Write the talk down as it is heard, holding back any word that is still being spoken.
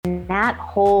that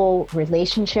whole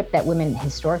relationship that women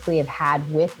historically have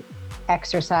had with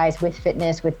exercise, with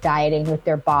fitness, with dieting, with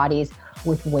their bodies,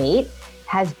 with weight,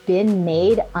 has been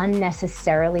made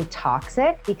unnecessarily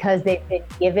toxic because they've been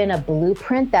given a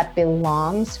blueprint that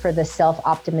belongs for the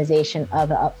self-optimization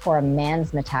for a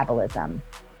man's metabolism.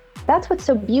 That's what's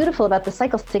so beautiful about the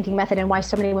cycle syncing method and why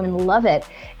so many women love it,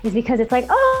 is because it's like,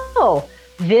 oh,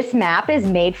 this map is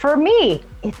made for me.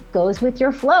 It goes with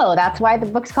your flow. That's why the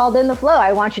book's called In the Flow.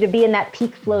 I want you to be in that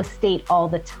peak flow state all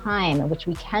the time, which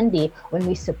we can be when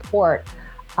we support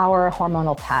our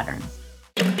hormonal patterns.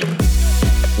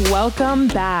 Welcome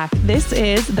back. This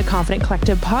is the Confident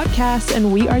Collective podcast,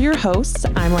 and we are your hosts.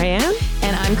 I'm Ryan.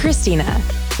 And I'm Christina.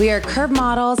 We are curve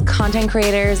models, content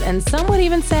creators, and some would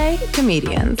even say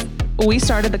comedians. We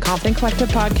started the Confident Collective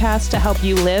podcast to help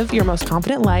you live your most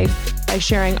confident life by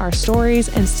sharing our stories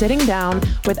and sitting down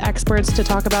with experts to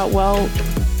talk about, well,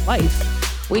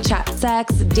 life. We chat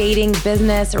sex, dating,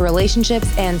 business,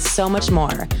 relationships, and so much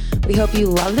more. We hope you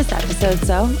love this episode,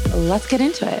 so let's get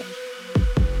into it.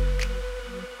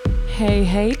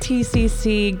 Hey,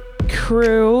 TCC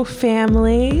crew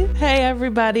family. Hey,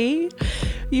 everybody.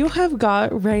 You have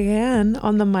got Rayanne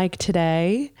on the mic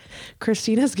today.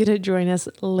 Christina's going to join us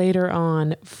later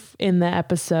on in the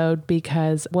episode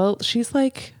because, well, she's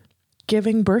like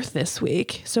giving birth this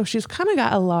week. So she's kind of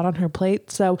got a lot on her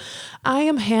plate. So I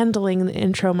am handling the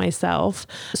intro myself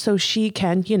so she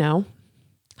can,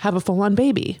 have a full-on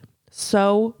baby.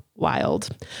 So wild.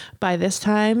 By this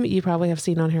time, you probably have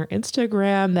seen on her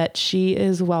Instagram that she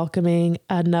is welcoming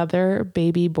another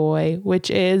baby boy,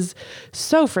 which is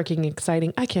so freaking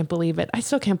exciting. I can't believe it. I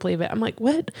still can't believe it. I'm like,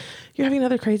 what? You're having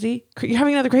another crazy? You're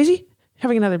having another crazy?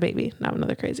 Having another baby, not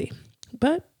another crazy.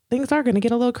 But things are going to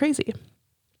get a little crazy.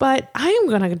 But I am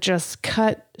going to just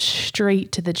cut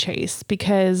straight to the chase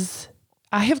because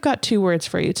I have got 2 words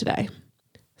for you today.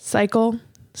 Cycle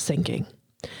syncing.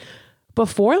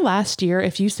 Before last year,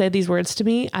 if you said these words to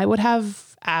me, I would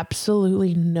have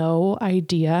absolutely no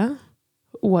idea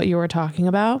what you were talking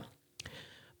about.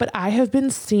 But I have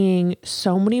been seeing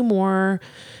so many more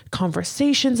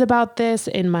conversations about this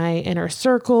in my inner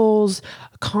circles,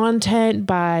 content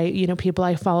by, people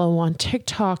I follow on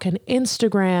TikTok and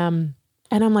Instagram.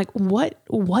 And I'm like,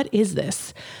 what is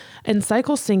this? And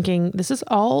cycle syncing, this is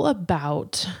all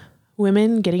about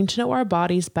women getting to know our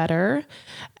bodies better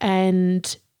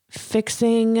and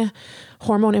fixing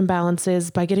hormone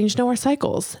imbalances by getting to know our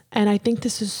cycles. And I think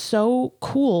this is so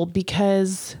cool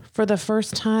because for the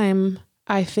first time,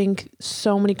 I think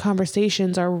so many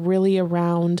conversations are really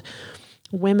around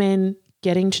women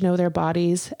getting to know their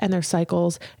bodies and their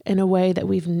cycles in a way that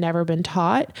we've never been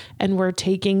taught. And we're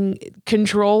taking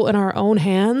control in our own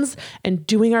hands and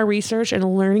doing our research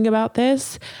and learning about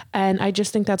this. And I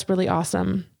just think that's really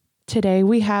awesome. Today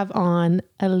we have on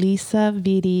Alisa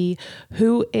Vitti,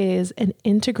 who is an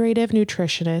integrative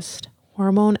nutritionist,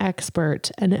 hormone expert,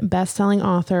 and best-selling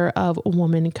author of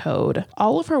Woman Code.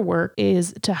 All of her work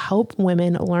is to help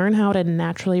women learn how to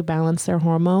naturally balance their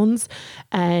hormones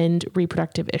and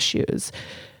reproductive issues.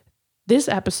 This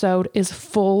episode is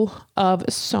full of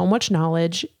so much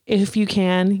knowledge. If you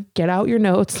can, get out your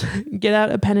notes, get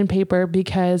out a pen and paper,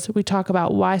 because we talk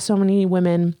about why so many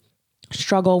women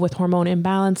struggle with hormone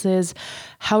imbalances,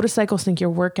 how to cycle sync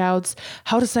your workouts,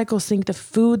 how to cycle sync the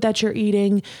food that you're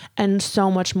eating, and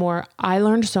so much more. I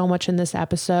learned so much in this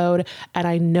episode, and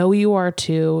I know you are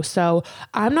too. So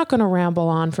I'm not going to ramble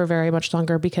on for very much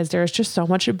longer because there's just so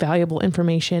much valuable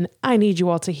information I need you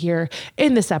all to hear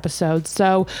in this episode.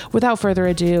 So without further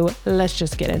ado, let's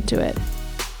just get into it.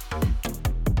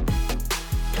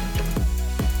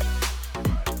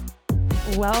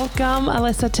 Welcome,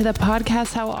 Alisa, to the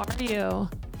podcast. How are you?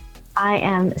 I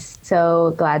am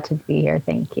so glad to be here.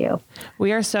 Thank you.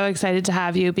 We are so excited to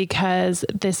have you because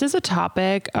this is a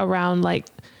topic around like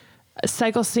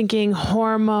cycle syncing,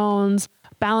 hormones,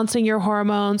 balancing your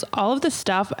hormones, all of this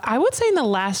stuff. I would say in the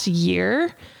last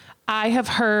year, I have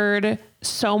heard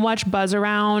so much buzz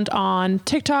around on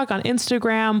TikTok, on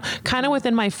Instagram, kind of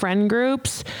within my friend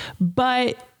groups.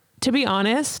 But to be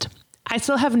honest, I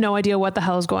still have no idea what the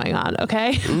hell is going on.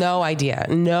 Okay. No idea.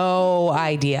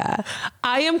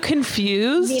 I am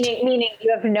confused. Meaning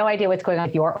you have no idea what's going on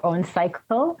with your own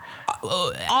cycle?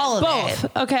 All of Both.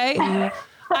 it. Okay.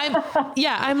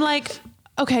 I'm like,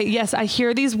 okay, yes, I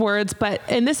hear these words, but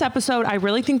in this episode, I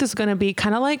really think this is going to be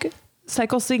kind of like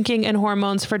cycle syncing and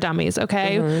hormones for dummies.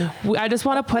 Okay. Mm-hmm. I just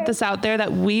want to put this out there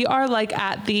that we are like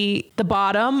at the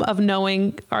bottom of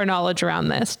knowing our knowledge around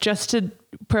this, just to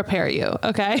prepare you.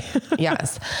 Okay.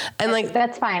 Yes. And like,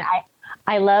 that's fine.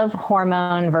 I love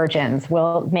hormone virgins.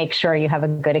 We'll make sure you have a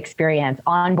good experience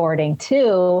onboarding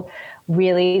too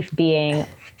really being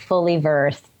fully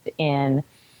versed in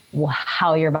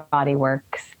how your body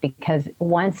works, because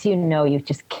once you know, you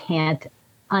just can't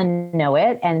unknow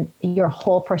it, and your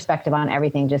whole perspective on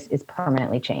everything just is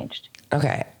permanently changed.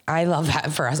 Okay. I love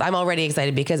that for us. I'm already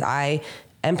excited because I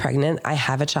am pregnant. I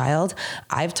have a child.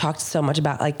 I've talked so much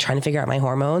about like trying to figure out my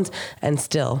hormones, and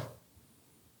still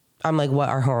I'm like, what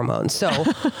are hormones? So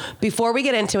before we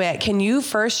get into it, can you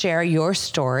first share your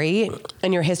story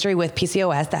and your history with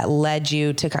PCOS that led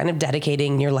you to kind of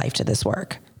dedicating your life to this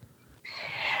work?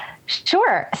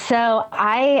 Sure. So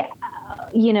I,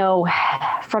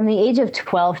 from the age of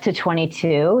 12 to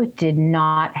 22, did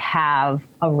not have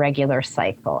a regular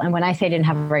cycle. And when I say didn't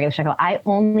have a regular cycle, I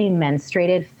only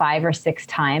menstruated 5 or 6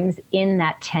 times in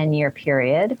that 10-year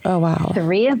period. Oh, wow.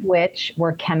 3 of which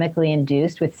were chemically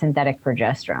induced with synthetic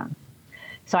progesterone.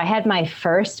 So I had my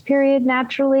first period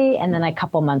naturally, and then a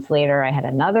couple months later, I had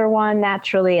another one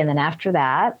naturally. And then after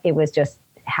that, it was just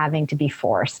having to be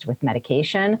forced with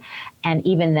medication. And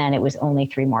even then, it was only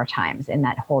 3 more times in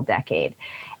that whole decade.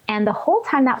 And the whole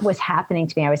time that was happening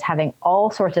to me, I was having all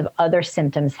sorts of other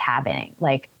symptoms happening,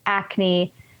 like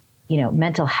acne,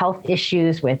 mental health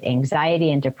issues with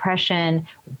anxiety and depression,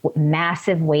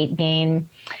 massive weight gain.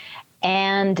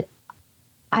 And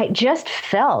I just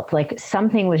felt like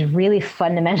something was really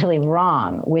fundamentally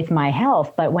wrong with my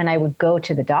health. But when I would go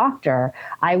to the doctor,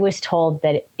 I was told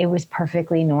that it was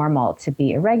perfectly normal to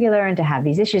be irregular and to have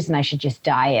these issues, and I should just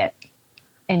diet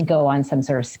and go on some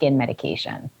sort of skin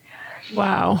medication.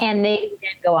 Wow. And they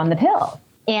did go on the pill.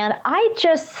 And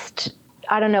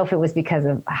I don't know if it was because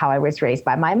of how I was raised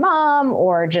by my mom,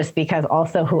 or just because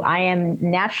also who I am.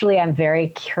 Naturally, I'm a very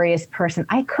curious person.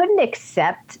 I couldn't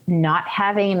accept not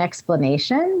having an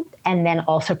explanation and then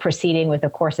also proceeding with a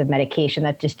course of medication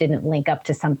that just didn't link up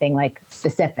to something like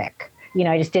specific.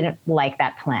 I just didn't like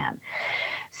that plan.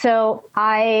 So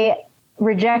I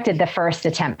rejected the first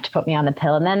attempt to put me on the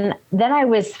pill. And then I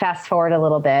was fast forward a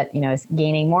little bit, I was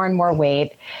gaining more and more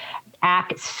weight,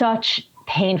 such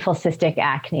painful cystic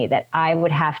acne that I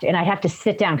would have to, and I'd have to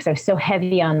sit down because I was so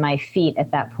heavy on my feet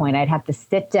at that point. I'd have to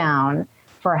sit down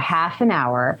for half an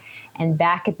hour. And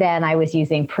back then I was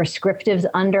using Prescriptive's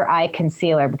under eye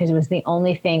concealer because it was the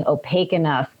only thing opaque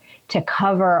enough to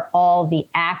cover all the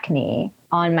acne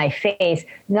on my face.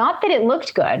 Not that it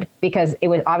looked good, because it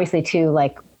was obviously too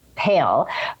pale,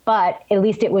 but at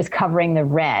least it was covering the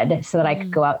red so that I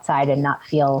could go outside and not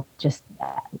feel just,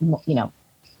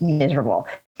 miserable.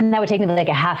 And that would take me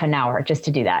a half an hour just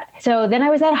to do that. So then I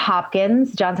was at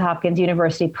Johns Hopkins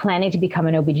University, planning to become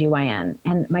an OBGYN.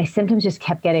 And my symptoms just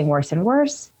kept getting worse and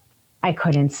worse. I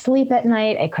couldn't sleep at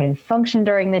night. I couldn't function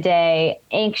during the day,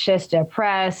 anxious,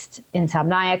 depressed,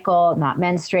 insomniacal, not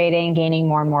menstruating, gaining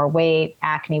more and more weight.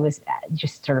 Acne was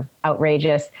just sort of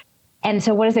outrageous. And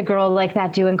so what does a girl like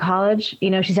that do in college?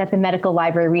 She's at the medical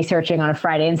library researching on a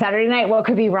Friday and Saturday night. What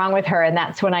could be wrong with her? And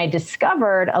that's when I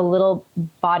discovered a little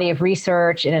body of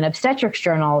research in an obstetrics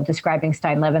journal describing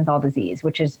Stein-Leventhal disease,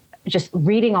 which is just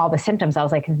reading all the symptoms. I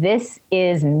was like, this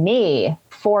is me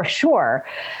for sure.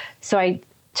 So I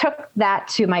took that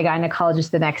to my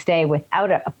gynecologist the next day without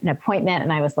an appointment.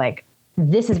 And I was like,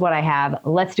 this is what I have.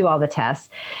 Let's do all the tests.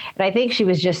 And I think she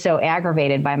was just so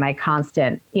aggravated by my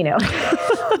constant, like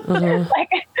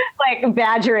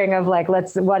badgering of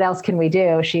what else can we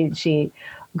do? She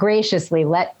graciously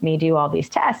let me do all these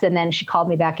tests. And then she called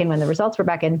me back in when the results were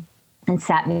back in and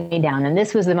sat me down. And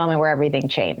this was the moment where everything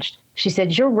changed. She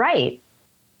said, "You're right.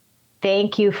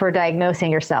 Thank you for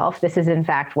diagnosing yourself. This is in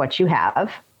fact what you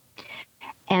have.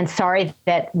 And sorry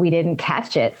that we didn't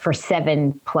catch it for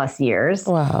 7+ years."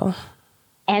 Wow.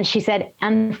 And she said,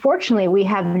 "Unfortunately, we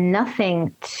have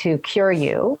nothing to cure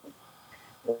you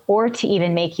or to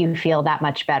even make you feel that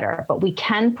much better, but we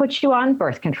can put you on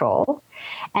birth control.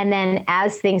 And then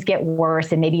as things get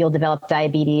worse and maybe you'll develop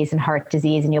diabetes and heart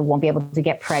disease and you won't be able to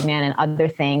get pregnant and other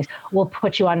things, we'll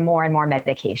put you on more and more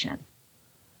medication."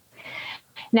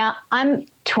 Now, I'm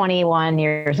 21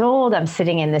 years old. I'm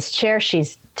sitting in this chair.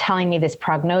 She's telling me this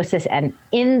prognosis. And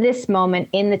in this moment,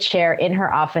 in the chair, in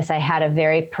her office, I had a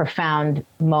very profound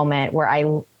moment where I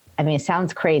mean, it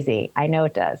sounds crazy. I know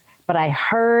it does. But I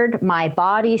heard my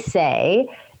body say,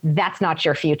 "That's not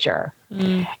your future."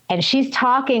 Mm. And she's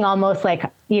talking almost like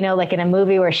in a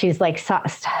movie where she's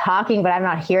talking, but I'm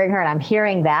not hearing her and I'm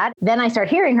hearing that. Then I start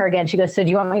hearing her again. She goes, "So do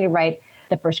you want me to write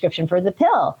the prescription for the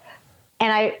pill?"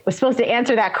 And I was supposed to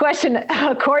answer that question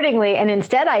accordingly. And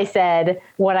instead I said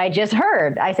what I just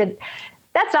heard. I said,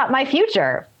 "That's not my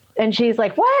future." And she's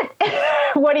like, "What?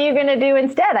 What are you going to do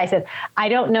instead?" I said, "I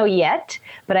don't know yet,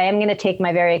 but I am going to take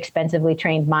my very expensively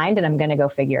trained mind and I'm going to go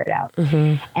figure it out."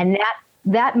 Mm-hmm. And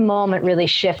that moment really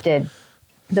shifted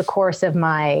the course of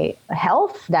my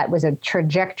health. That was a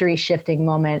trajectory shifting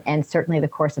moment, and certainly the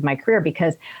course of my career,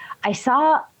 because I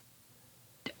saw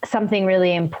something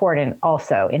really important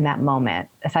also in that moment.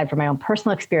 Aside from my own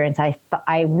personal experience,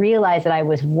 I realized that I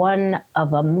was one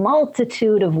of a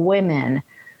multitude of women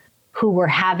who were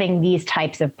having these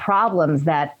types of problems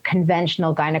that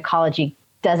conventional gynecology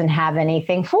doesn't have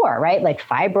anything for, right? Like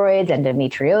fibroids,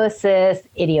 endometriosis,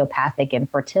 idiopathic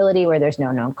infertility where there's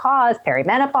no known cause,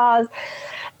 perimenopause,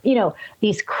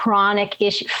 these chronic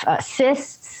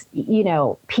cysts,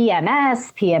 PMS,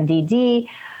 PMDD.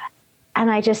 And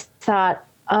I just thought,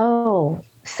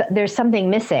 there's something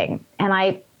missing. And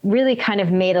I really kind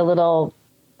of made a little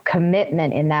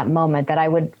commitment in that moment that I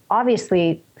would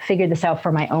obviously figure this out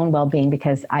for my own well-being,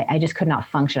 because I just could not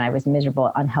function. I was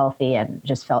miserable, unhealthy, and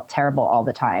just felt terrible all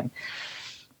the time.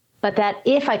 But that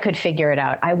if I could figure it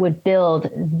out, I would build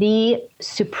the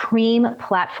supreme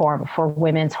platform for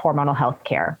women's hormonal health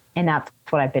care. And that's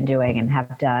what I've been doing and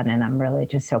have done. And I'm really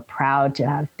just so proud to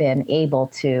have been able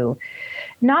to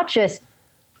not just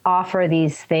offer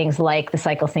these things like the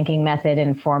cycle syncing method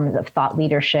in forms of thought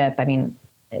leadership. I mean,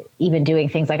 even doing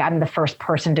things like I'm the first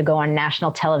person to go on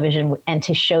national television and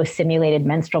to show simulated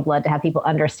menstrual blood to have people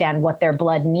understand what their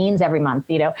blood means every month,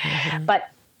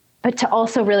 but to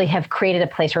also really have created a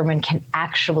place where women can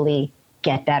actually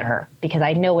get better, because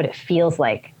I know what it feels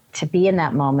like to be in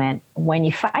that moment when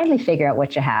you finally figure out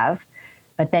what you have,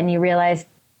 but then you realize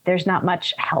there's not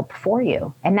much help for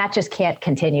you. And that just can't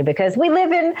continue, because we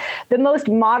live in the most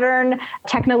modern,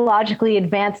 technologically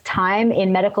advanced time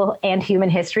in medical and human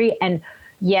history. And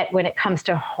yet when it comes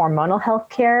to hormonal health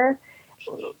care,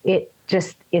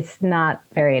 it's not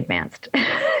very advanced.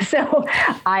 So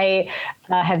I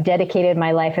have dedicated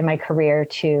my life and my career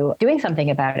to doing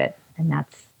something about it. And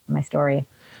that's my story.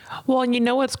 Well,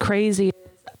 and what's crazy is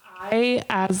I,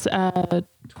 as a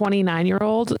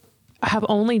 29-year-old, have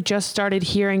only just started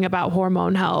hearing about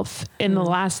hormone health in the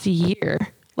last year.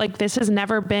 Like, this has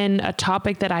never been a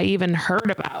topic that I even heard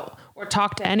about or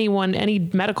talked to anyone, any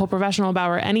medical professional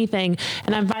about or anything.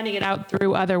 And I'm finding it out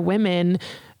through other women,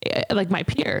 like my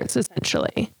peers,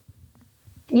 essentially.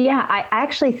 Yeah, I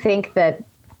actually think that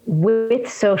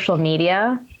with social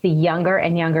media, the younger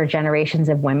and younger generations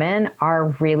of women are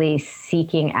really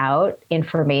seeking out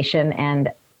information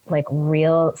and like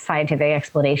real scientific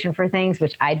explanation for things,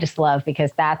 which I just love,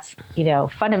 because that's,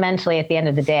 fundamentally at the end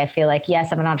of the day, I feel like,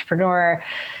 yes, I'm an entrepreneur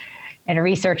and a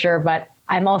researcher, but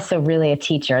I'm also really a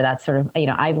teacher. That's sort of,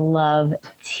 I love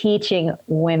teaching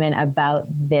women about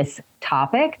this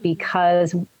topic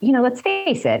because, let's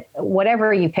face it,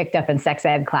 whatever you picked up in sex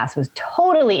ed class was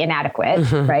totally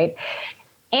inadequate, right?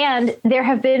 And there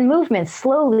have been movements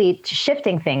slowly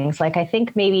shifting things. Like, I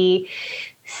think maybe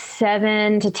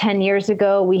 7 to 10 years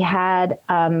ago, we had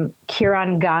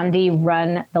Kiran Gandhi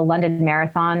run the London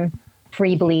Marathon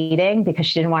free bleeding because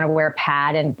she didn't want to wear a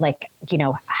pad and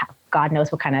God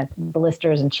knows what kind of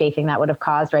blisters and chafing that would have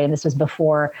caused, right? And this was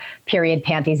before period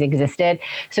panties existed.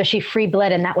 So she free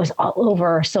bled, and that was all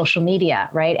over social media,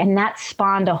 right? And that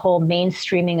spawned a whole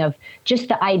mainstreaming of just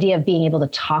the idea of being able to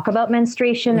talk about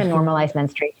menstruation and normalize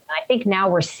menstruation. I think now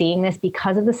we're seeing this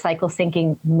because of the cycle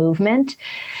syncing movement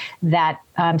that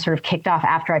sort of kicked off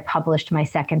after I published my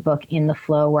second book, In the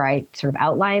Flow, where I sort of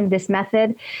outlined this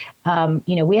method.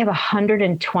 We have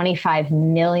 125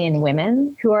 million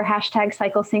women who are hashtag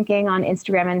cycle syncing on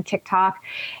Instagram and TikTok.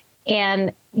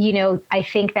 And, I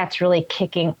think that's really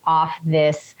kicking off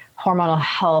this hormonal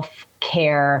health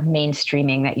care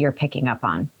mainstreaming that you're picking up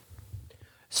on.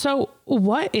 So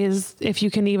what is, if you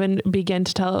can even begin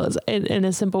to tell us in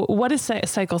a simple, what is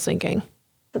cycle syncing?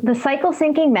 The cycle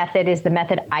syncing method is the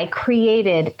method I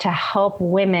created to help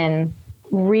women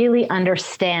really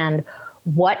understand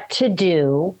what to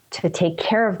do to take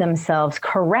care of themselves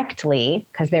correctly,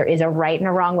 because there is a right and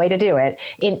a wrong way to do it,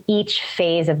 in each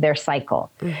phase of their cycle.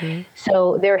 Mm-hmm.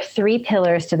 So there are 3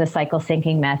 pillars to the cycle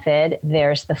syncing method.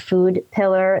 There's the food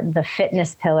pillar, the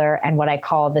fitness pillar, and what I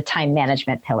call the time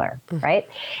management pillar, right?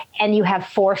 And you have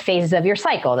 4 phases of your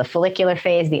cycle: the follicular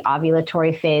phase, the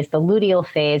ovulatory phase, the luteal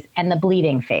phase, and the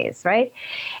bleeding phase, right?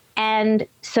 And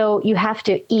so you have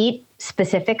to eat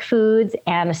specific foods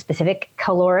and a specific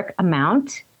caloric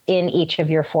amount in each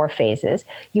of your 4 phases.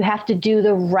 You have to do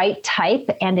the right type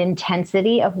and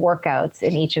intensity of workouts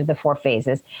in each of the 4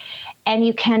 phases. And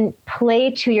you can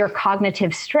play to your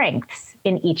cognitive strengths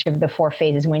in each of the 4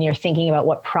 phases when you're thinking about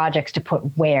what projects to put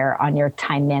where on your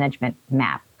time management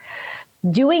map.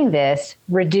 Doing this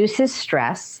reduces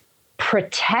stress,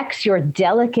 protects your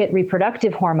delicate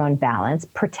reproductive hormone balance,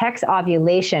 protects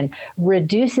ovulation,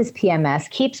 reduces PMS,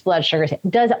 keeps blood sugars,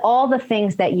 does all the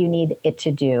things that you need it to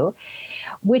do.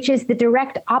 which is the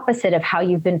direct opposite of how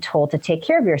you've been told to take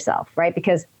care of yourself, right?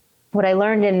 Because what I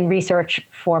learned in research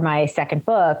for my second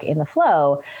book, In the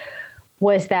Flow,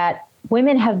 was that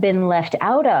women have been left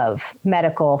out of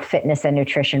medical fitness and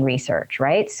nutrition research,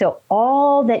 right? So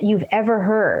all that you've ever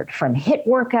heard, from HIIT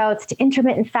workouts to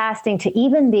intermittent fasting to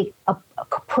even the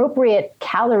appropriate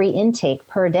calorie intake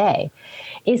per day,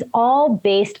 is all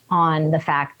based on the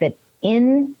fact that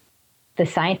in the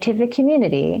scientific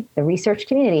community, the research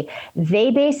community,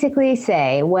 they basically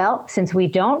say, well, since we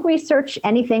don't research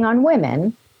anything on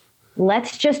women,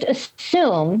 let's just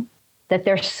assume that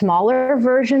they're smaller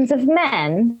versions of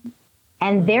men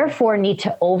and therefore need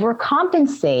to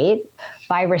overcompensate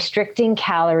by restricting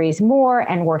calories more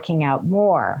and working out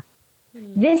more.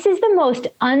 This is the most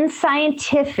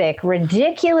unscientific,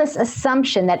 ridiculous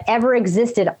assumption that ever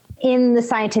existed in the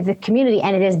scientific community,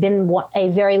 and it has been a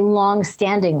very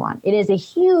long-standing one. It is a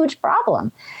huge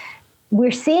problem.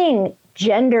 We're seeing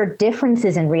gender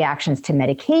differences in reactions to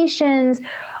medications.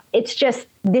 It's just,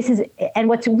 and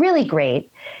what's really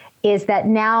great is that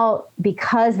now,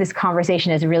 because this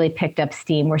conversation has really picked up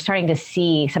steam, we're starting to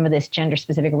see some of this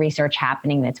gender-specific research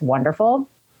happening that's wonderful.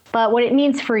 But what it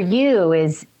means for you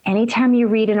is anytime you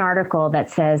read an article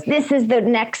that says, this is the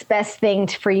next best thing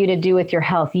for you to do with your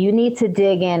health, you need to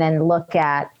dig in and look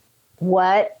at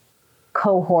what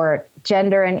cohort,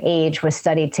 gender and age was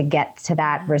studied to get to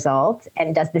that result.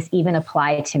 And does this even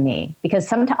apply to me?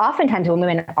 Because oftentimes when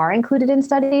women are included in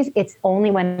studies, it's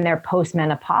only when they're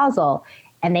postmenopausal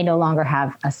and they no longer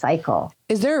have a cycle.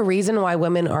 Is there a reason why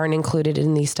women aren't included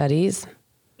in these studies?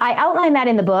 I outline that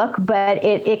in the book, but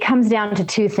it comes down to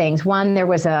two things. One, there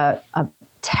was a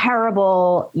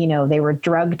terrible, they were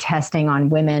drug testing on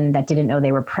women that didn't know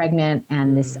they were pregnant.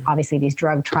 And obviously these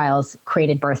drug trials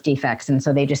created birth defects. And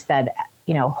so they just said,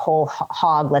 whole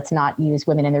hog, let's not use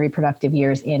women in their reproductive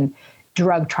years in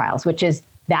drug trials,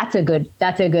 that's a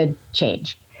good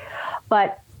change.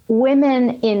 But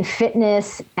women in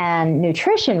fitness and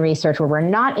nutrition research, where we're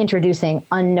not introducing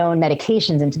unknown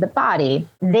medications into the body,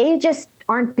 they just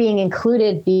aren't being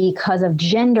included because of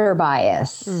gender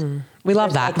bias. We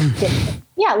love that.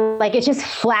 It's just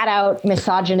flat out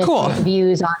misogynistic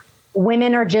views on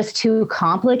women are just too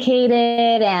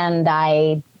complicated. And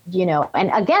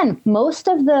and again, most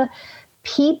of the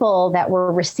people that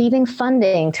were receiving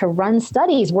funding to run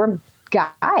studies were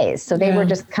guys. So they were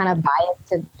just kind of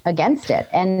biased against it.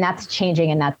 And that's changing,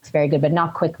 and that's very good, but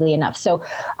not quickly enough. So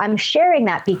I'm sharing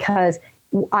that because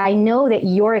I know that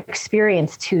your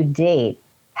experience to date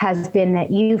has been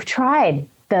that you've tried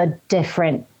the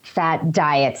different fat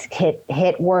diets,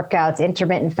 HIIT workouts,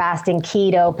 intermittent fasting,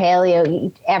 keto,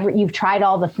 paleo, you've tried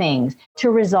all the things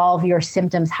to resolve your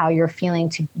symptoms, how you're feeling,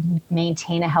 to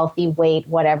maintain a healthy weight,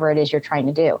 whatever it is you're trying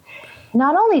to do.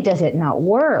 Not only does it not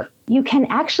work, you can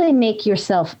actually make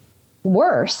yourself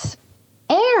worse,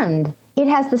 and it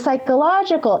has the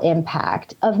psychological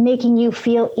impact of making you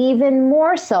feel even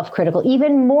more self-critical,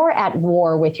 even more at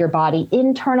war with your body,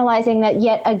 internalizing that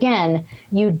yet again,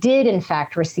 you did in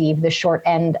fact receive the short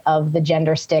end of the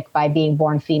gender stick by being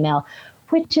born female,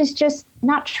 which is just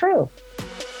not true.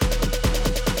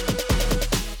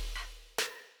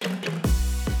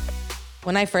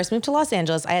 When I first moved to Los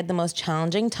Angeles, I had the most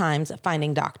challenging times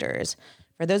finding doctors.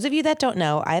 For those of you that don't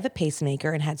know, I have a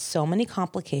pacemaker and had so many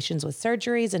complications with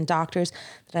surgeries and doctors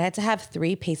that I had to have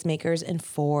 3 pacemakers in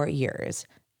 4 years.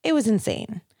 It was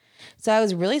insane. So I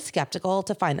was really skeptical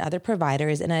to find other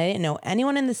providers, and I didn't know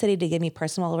anyone in the city to give me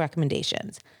personal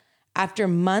recommendations. After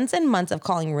months and months of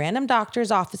calling random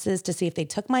doctors' offices to see if they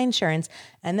took my insurance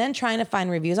and then trying to find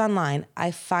reviews online,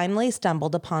 I finally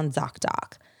stumbled upon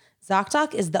ZocDoc.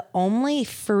 ZocDoc is the only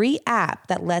free app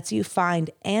that lets you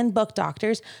find and book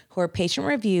doctors who are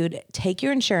patient-reviewed, take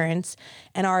your insurance,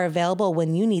 and are available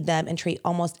when you need them and treat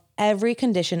almost every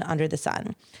condition under the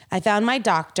sun. I found my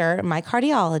doctor, my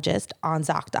cardiologist, on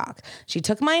ZocDoc. She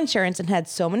took my insurance and had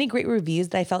so many great reviews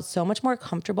that I felt so much more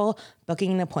comfortable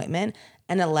booking an appointment.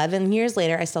 And 11 years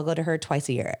later, I still go to her twice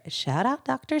a year. Shout out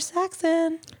Dr.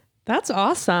 Saxon. That's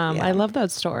awesome. Yeah. I love that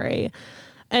story.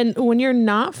 And when you're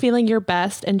not feeling your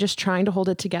best and just trying to hold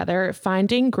it together,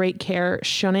 finding great care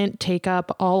shouldn't take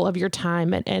up all of your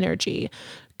time and energy.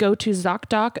 Go to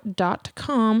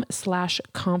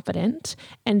ZocDoc.com/confident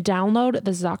and download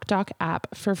the ZocDoc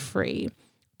app for free.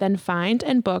 Then find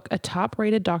and book a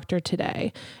top-rated doctor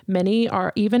today. Many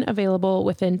are even available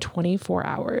within 24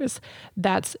 hours.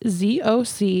 That's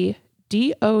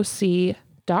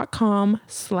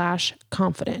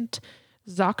ZocDoc.com/confident.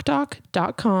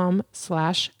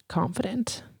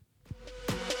 ZocDoc.com/confident.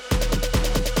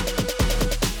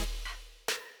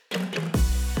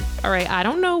 All right. I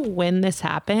don't know when this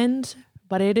happened,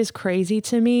 But it is crazy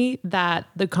to me that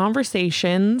the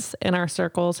conversations in our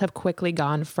circles have quickly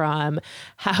gone from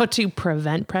how to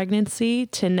prevent pregnancy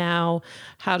to now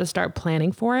how to start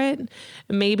planning for it.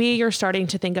 Maybe you're starting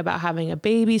to think about having a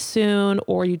baby soon,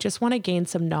 or you just want to gain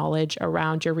some knowledge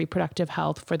around your reproductive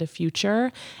health for the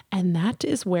future. And that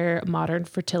is where modern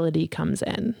fertility comes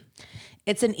in.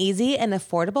 It's an easy and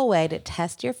affordable way to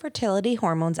test your fertility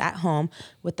hormones at home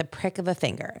with the prick of a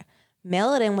finger.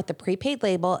 Mail it in with a prepaid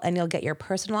label and you'll get your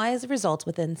personalized results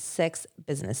within 6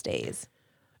 business days.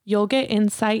 You'll get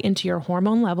insight into your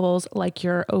hormone levels like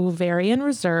your ovarian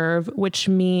reserve, which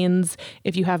means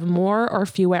if you have more or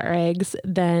fewer eggs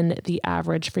than the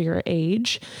average for your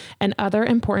age, and other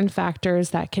important factors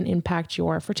that can impact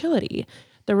your fertility.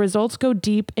 The results go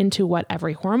deep into what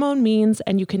every hormone means,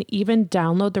 and you can even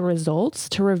download the results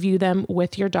to review them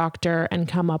with your doctor and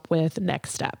come up with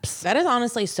next steps. That is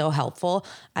honestly so helpful.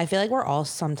 I feel like we're all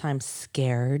sometimes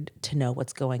scared to know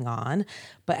what's going on,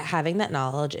 but having that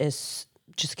knowledge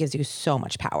just gives you so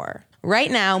much power.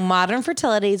 Right now, Modern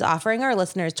Fertility is offering our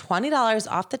listeners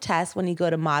 $20 off the test when you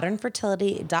go to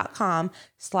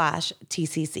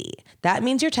modernfertility.com/TCC. That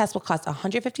means your test will cost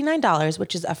 $159,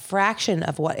 which is a fraction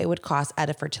of what it would cost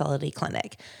at a fertility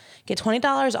clinic. Get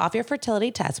 $20 off your fertility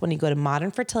test when you go to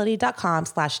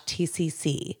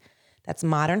modernfertility.com/TCC. That's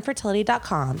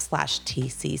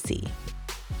modernfertility.com/TCC.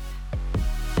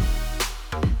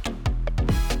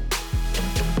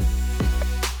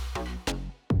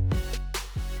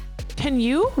 Can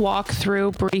you walk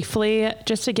through briefly,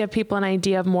 just to give people an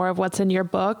idea of more of what's in your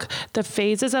book, the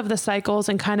phases of the cycles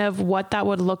and kind of what that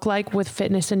would look like with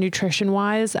fitness and nutrition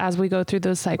wise as we go through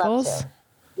those cycles?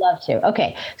 Love to.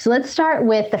 Okay. So let's start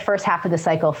with the first half of the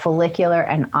cycle, follicular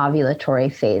and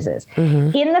ovulatory phases.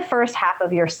 In the first half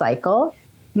of your cycle,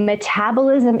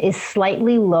 metabolism is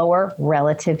slightly lower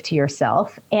relative to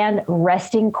yourself, and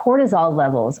resting cortisol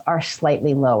levels are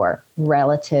slightly lower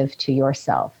relative to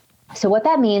yourself. So what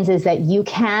that means is that you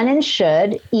can and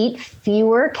should eat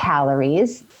fewer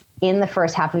calories in the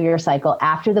first half of your cycle.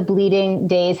 After the bleeding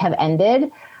days have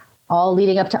ended, all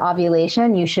leading up to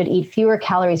ovulation, you should eat fewer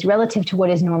calories relative to what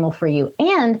is normal for you.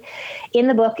 And in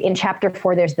the book, in chapter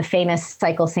 4, there's the famous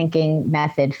cycle syncing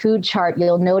method food chart.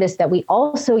 You'll notice that we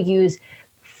also use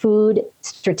food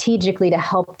strategically to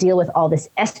help deal with all this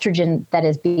estrogen that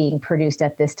is being produced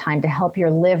at this time, to help your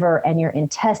liver and your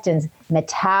intestines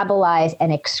metabolize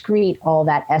and excrete all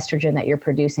that estrogen that you're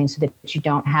producing so that you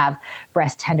don't have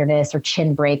breast tenderness or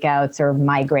chin breakouts or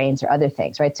migraines or other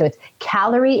things, right? So it's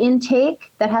calorie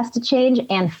intake that has to change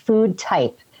and food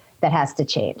type that has to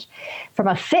change. From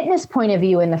a fitness point of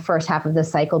view in the first half of the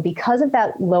cycle, because of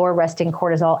that lower resting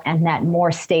cortisol and that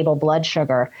more stable blood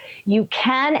sugar, you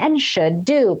can and should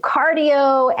do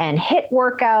cardio and HIIT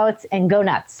workouts and go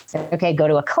nuts. Okay, go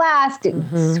to a class,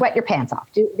 sweat your pants off,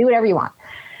 do whatever you want.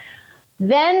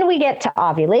 Then we get to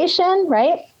ovulation,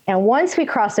 right? And once we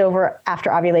cross over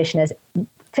after ovulation is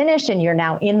finished and you're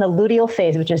now in the luteal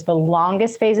phase, which is the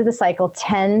longest phase of the cycle,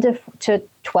 10 to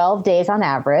 12 days on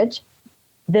average,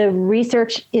 the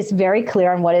research is very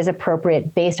clear on what is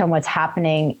appropriate based on what's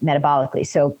happening metabolically.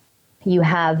 So you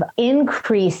have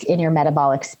increase in your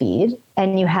metabolic speed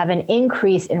and you have an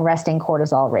increase in resting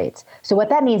cortisol rates. So what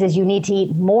that means is you need to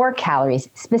eat more calories,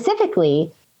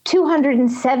 specifically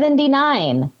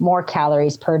 279 more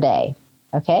calories per day.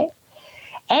 Okay.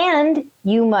 And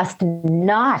you must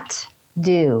not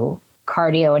do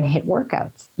cardio and HIIT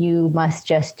workouts. You must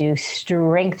just do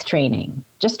strength training,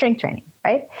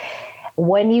 right?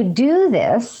 When you do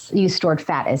this, you store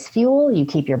fat as fuel, you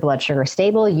keep your blood sugar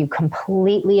stable, you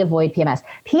completely avoid PMS.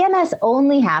 PMS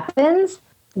only happens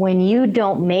when you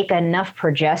don't make enough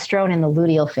progesterone in the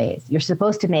luteal phase. You're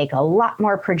supposed to make a lot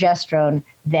more progesterone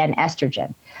than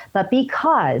estrogen. But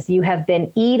because you have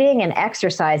been eating and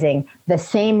exercising the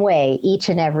same way each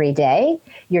and every day,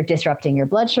 you're disrupting your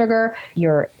blood sugar,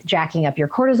 you're jacking up your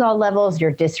cortisol levels,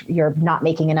 you're not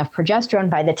making enough progesterone.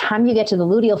 By the time you get to the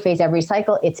luteal phase every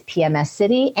cycle, it's PMS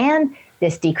city, and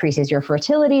this decreases your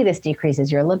fertility, this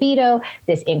decreases your libido,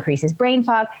 this increases brain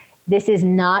fog. This is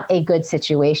not a good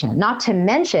situation. Not to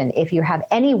mention, if you have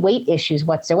any weight issues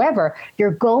whatsoever,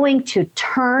 you're going to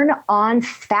turn on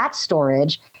fat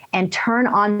storage and turn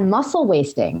on muscle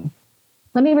wasting.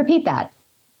 Let me repeat that.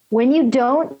 When you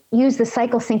don't use the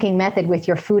cycle syncing method with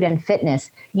your food and fitness,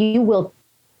 you will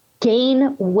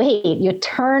gain weight. You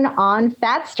turn on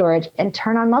fat storage and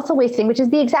turn on muscle wasting, which is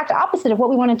the exact opposite of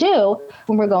what we want to do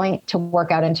when we're going to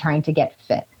work out and trying to get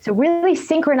fit. So really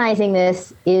synchronizing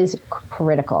this is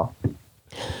critical.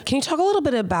 Can you talk a little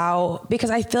bit about, because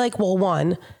I feel like, well,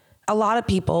 one, a lot of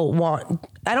people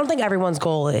I don't think everyone's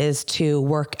goal is to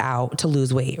work out to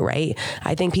lose weight, right?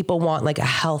 I think people want like a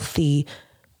healthy,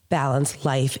 balanced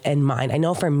life and mind. I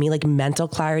know for me, like mental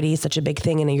clarity is such a big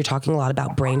thing. And you're talking a lot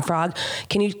about brain fog.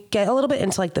 Can you get a little bit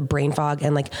into like the brain fog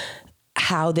and like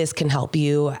how this can help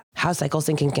you, how cycle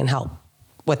syncing can help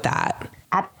with that?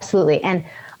 Absolutely. And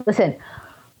listen,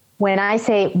 when I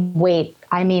say weight,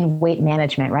 I mean weight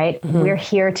management, right? Mm-hmm. We're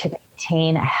here to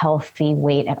maintain a healthy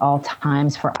weight at all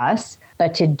times for us,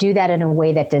 but to do that in a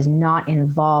way that does not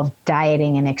involve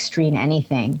dieting and extreme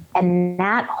anything. And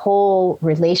that whole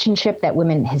relationship that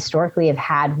women historically have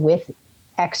had with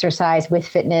exercise, with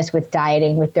fitness, with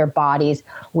dieting, with their bodies,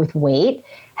 with weight,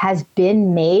 has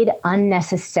been made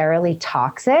unnecessarily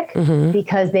toxic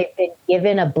because they've been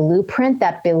given a blueprint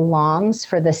that belongs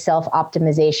for the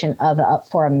self-optimization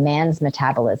for a man's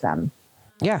metabolism.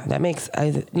 Yeah, that makes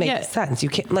sense. You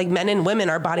can't, like men and women,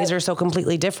 our bodies are so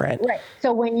completely different. Right.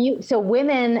 So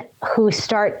women who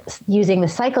start using the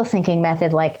cycle syncing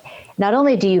method, like not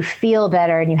only do you feel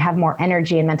better and you have more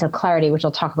energy and mental clarity, which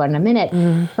I'll talk about in a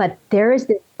minute, but there is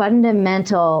this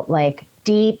fundamental, like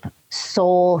deep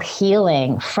soul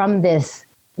healing from this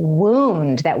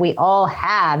wound that we all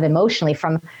have emotionally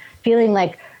from feeling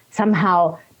like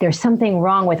somehow there's something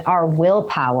wrong with our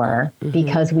willpower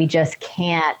because we just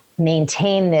can't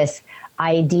maintain this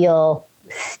ideal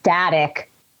static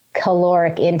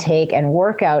caloric intake and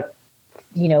workout,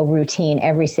 routine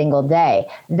every single day.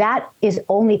 That is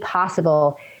only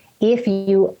possible if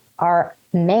you are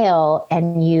male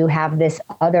and you have this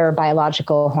other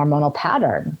biological hormonal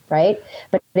pattern, right?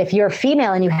 But if you're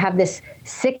female and you have this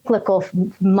cyclical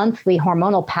monthly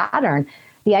hormonal pattern,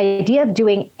 the idea of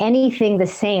doing anything the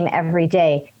same every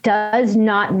day does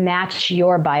not match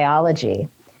your biology.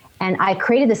 And I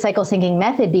created the cycle syncing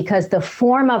method because the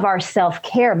form of our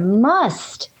self-care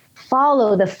must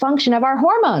follow the function of our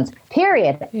hormones,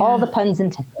 period. Yeah. All the puns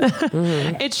intended.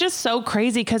 It's just so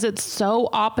crazy because it's so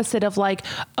opposite of like,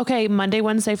 okay, Monday,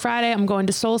 Wednesday, Friday, I'm going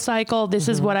to Soul Cycle. This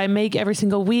is what I make every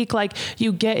single week. Like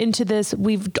you get into this,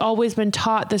 we've always been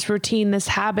taught this routine, this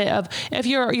habit of if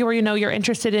you're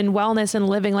interested in wellness and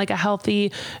living like a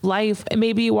healthy life,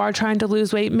 maybe you are trying to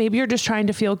lose weight. Maybe you're just trying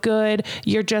to feel good.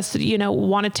 You're just,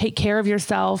 want to take care of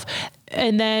yourself.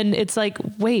 And then it's like,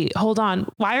 wait, hold on.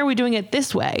 Why are we doing it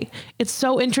this way? It's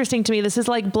so interesting to me. This is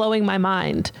like blowing my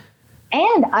mind.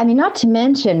 And I mean, not to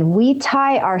mention, we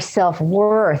tie our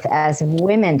self-worth as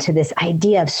women to this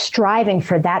idea of striving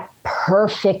for that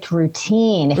perfect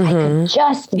routine. If I could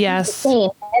just do the same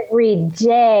every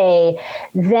day,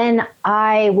 then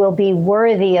I will be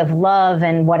worthy of love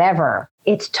and whatever.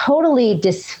 It's totally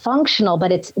dysfunctional,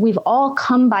 but we've all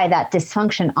come by that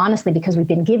dysfunction, honestly, because we've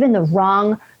been given the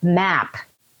wrong map,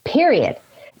 period.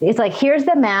 It's like, here's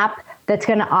the map that's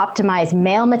going to optimize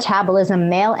male metabolism,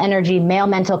 male energy, male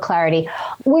mental clarity.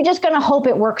 We're just going to hope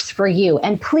it works for you.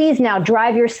 And please now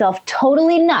drive yourself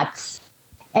totally nuts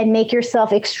and make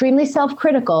yourself extremely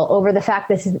self-critical over the fact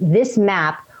that this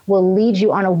map will lead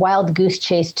you on a wild goose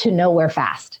chase to nowhere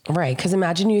fast. Right. Because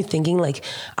imagine you thinking like,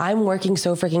 I'm working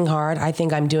so freaking hard. I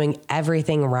think I'm doing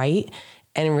everything right.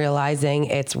 And realizing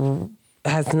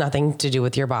has nothing to do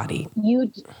with your body.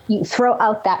 You throw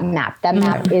out that map. That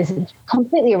map is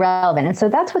completely irrelevant. And so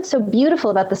that's what's so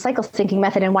beautiful about the cycle syncing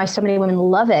method and why so many women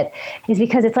love it is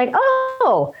because it's like,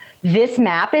 oh, this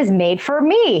map is made for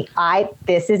me.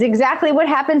 This is exactly what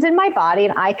happens in my body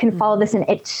and I can follow this. And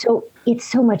it's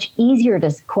so much easier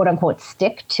to quote unquote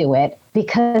stick to it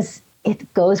because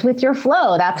it goes with your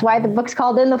flow. That's why the book's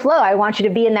called In the Flow. I want you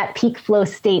to be in that peak flow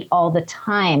state all the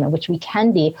time, which we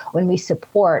can be when we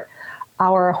support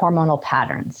our hormonal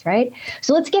patterns, right?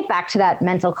 So let's get back to that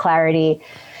mental clarity,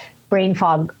 brain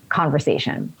fog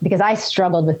conversation, because I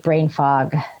struggled with brain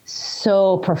fog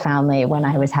so profoundly when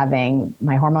I was having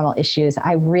my hormonal issues.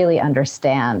 I really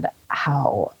understand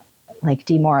how like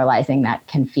demoralizing that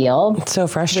can feel. It's so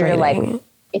frustrating.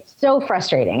 It's so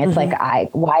frustrating. It's like,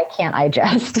 why can't I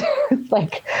just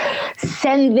like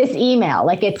send this email?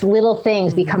 Like it's little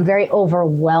things become very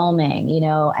overwhelming,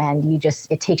 and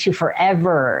it takes you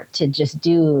forever to just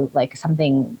do like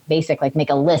something basic, like make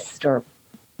a list or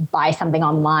buy something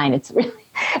online. It's really,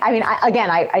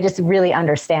 I just really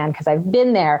understand because I've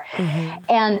been there.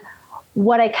 And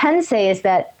what I can say is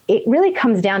that it really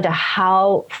comes down to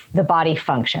how the body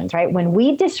functions, right? When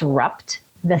we disrupt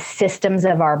the systems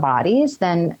of our bodies,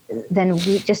 then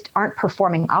we just aren't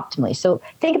performing optimally. So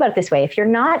think about it this way. If you're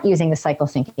not using the cycle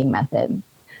syncing method,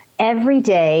 every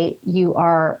day you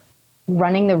are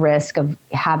running the risk of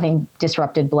having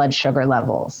disrupted blood sugar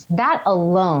levels. That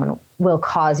alone will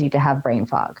cause you to have brain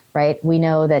fog, right? We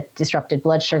know that disrupted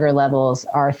blood sugar levels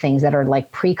are things that are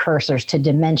like precursors to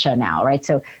dementia now, right?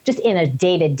 So just in a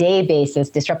day-to-day basis,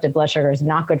 disrupted blood sugar is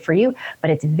not good for you, but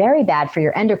it's very bad for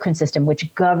your endocrine system,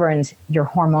 which governs your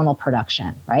hormonal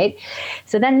production, right?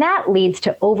 So then that leads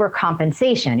to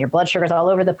overcompensation. Your blood sugar's all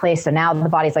over the place. So now the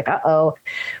body's like, uh-oh,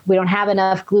 we don't have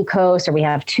enough glucose, or we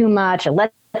have too much, or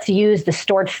let's use the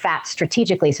stored fat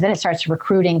strategically. So then it starts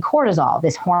recruiting cortisol,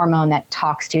 this hormone that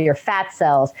talks to your fat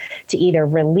cells to either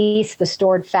release the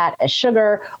stored fat as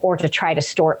sugar or to try to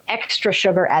store extra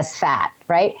sugar as fat,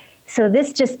 right? So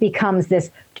this just becomes this,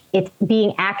 it's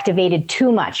being activated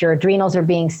too much. Your adrenals are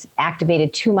being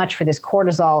activated too much for this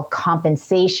cortisol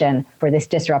compensation for this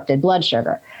disrupted blood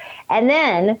sugar. And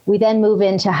then we then move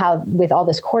into how, with all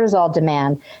this cortisol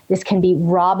demand, this can be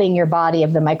robbing your body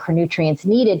of the micronutrients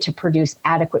needed to produce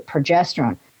adequate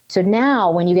progesterone. So now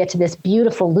when you get to this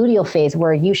beautiful luteal phase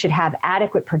where you should have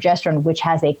adequate progesterone, which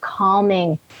has a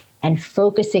calming and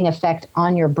focusing effect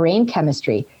on your brain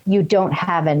chemistry, you don't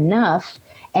have enough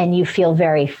and you feel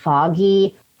very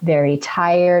foggy, very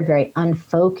tired, very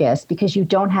unfocused because you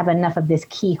don't have enough of this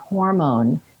key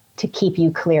hormone to keep you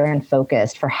clear and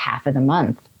focused for half of the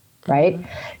month. Right?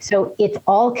 So it's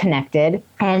all connected,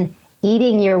 and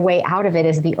eating your way out of it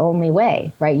is the only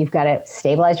way, right? You've got to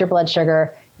stabilize your blood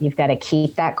sugar. You've got to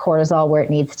keep that cortisol where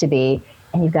it needs to be.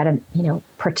 And you've got to,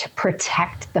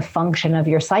 protect the function of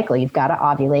your cycle. You've got to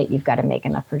ovulate. You've got to make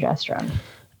enough progesterone.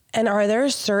 And are there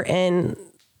certain,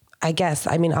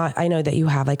 I know that you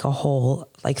have like a whole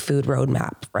like food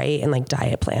roadmap, right? And like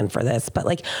diet plan for this, but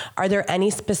like, are there any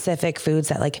specific foods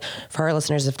that like for our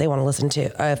listeners, if they want to listen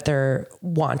to, if they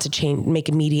want to change, make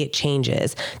immediate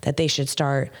changes that they should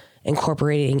start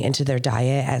incorporating into their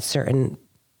diet at certain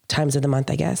times of the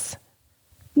month, I guess?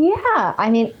 Yeah.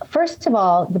 I mean, first of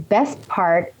all, the best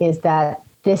part is that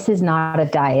this is not a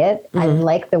diet. I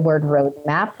like the word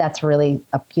roadmap. That's really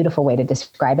a beautiful way to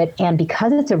describe it. And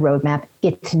because it's a roadmap,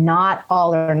 it's not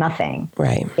all or nothing.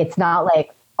 Right. It's not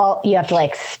like you have to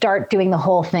like start doing the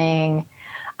whole thing.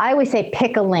 I always say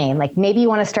pick a lane. Like maybe you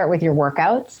want to start with your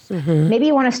workouts. Maybe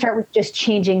you want to start with just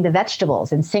changing the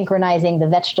vegetables and synchronizing the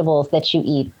vegetables that you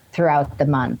eat throughout the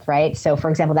month, right? So for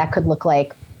example, that could look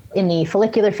like in the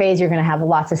follicular phase, you're going to have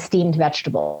lots of steamed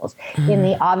vegetables. In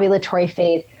the ovulatory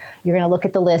phase, you're going to look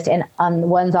at the list, and on the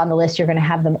ones on the list, you're going to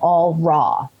have them all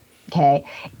raw. Okay.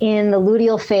 In the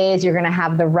luteal phase, you're going to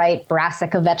have the right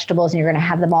brassica vegetables, and you're going to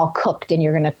have them all cooked, and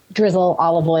you're going to drizzle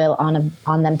olive oil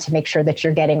on them to make sure that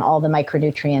you're getting all the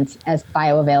micronutrients as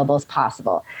bioavailable as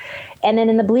possible. And then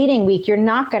in the bleeding week, you're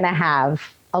not going to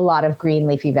have a lot of green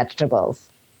leafy vegetables.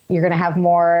 You're going to have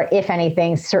more, if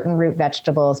anything, certain root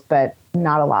vegetables, but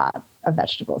not a lot of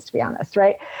vegetables, to be honest,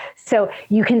 right? So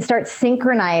you can start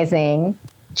synchronizing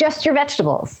just your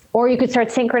vegetables, or you could start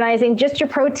synchronizing just your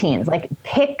proteins. Like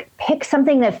pick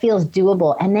something that feels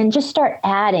doable, and then just start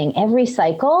adding every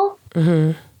cycle.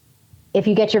 If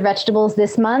you get your vegetables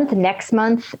this month, next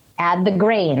month, add the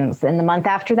grains. And the month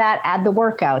after that, add the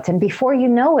workouts. And before you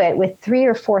know it, with 3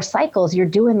 or 4 cycles, you're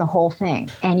doing the whole thing,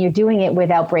 and you're doing it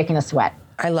without breaking a sweat.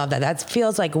 I love that. That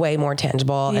feels like way more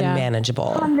tangible and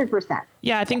manageable. 100%.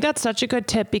 Yeah, I think that's such a good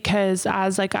tip because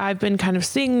as like I've been kind of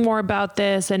seeing more about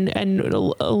this and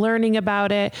learning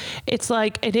about it, it's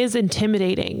like it is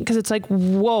intimidating because it's like,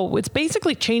 whoa, it's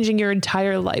basically changing your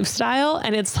entire lifestyle.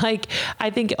 And it's like, I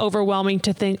think overwhelming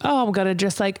to think, oh, I'm going to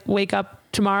just like wake up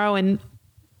tomorrow and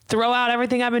throw out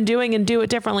everything I've been doing and do it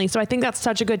differently. So I think that's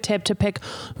such a good tip to pick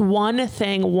one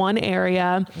thing, one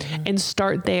area and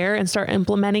start there and start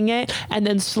implementing it and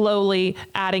then slowly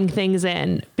adding things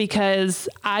in because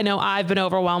I know I've been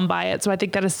overwhelmed by it. So I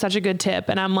think that is such a good tip.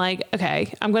 And I'm like,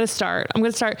 okay, I'm going to start.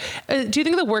 Do you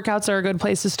think the workouts are a good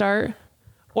place to start?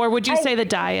 Or would you say the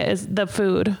diet is the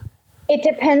food? It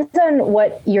depends on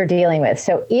what you're dealing with.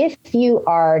 So if you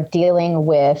are dealing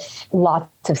with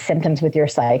lots of symptoms with your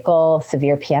cycle,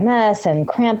 severe PMS and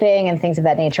cramping and things of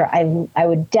that nature, I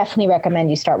would definitely recommend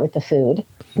you start with the food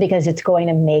because it's going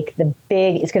to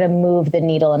it's going to move the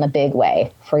needle in a big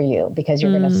way for you because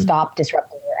you're going to stop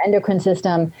disrupting your endocrine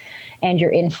system and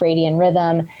your infradian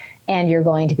rhythm, and you're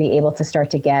going to be able to start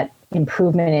to get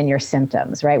improvement in your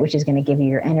symptoms, right? Which is going to give you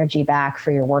your energy back for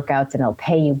your workouts and it'll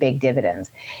pay you big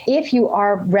dividends. If you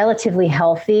are relatively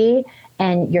healthy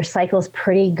and your cycle's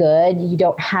pretty good, you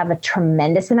don't have a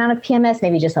tremendous amount of PMS,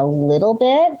 maybe just a little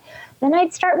bit, then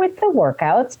I'd start with the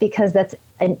workouts because that's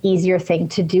an easier thing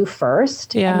to do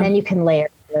first. Yeah. And then you can layer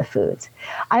the foods.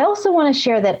 I also want to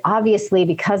share that obviously,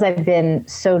 because I've been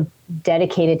so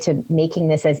dedicated to making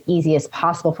this as easy as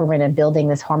possible for women and building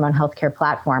this hormone healthcare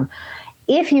platform,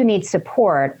 if you need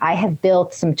support, I have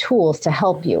built some tools to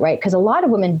help you, right? Because a lot of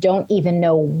women don't even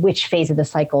know which phase of the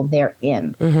cycle they're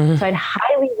in. So I'd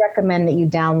highly recommend that you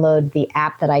download the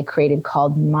app that I created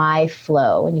called My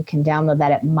Flow, and you can download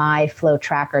that at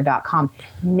myflowtracker.com.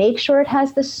 Make sure it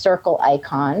has the circle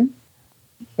icon.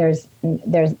 There's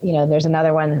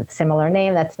another one with a similar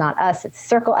name. That's not us. It's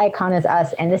circle icon is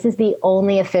us. And this is the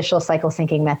only official cycle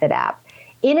syncing method app.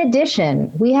 In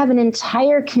addition, we have an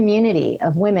entire community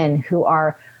of women who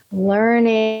are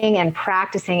learning and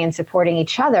practicing and supporting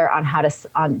each other on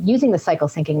using the cycle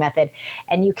syncing method.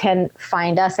 And you can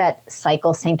find us at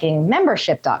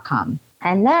cyclesyncingmembership.com.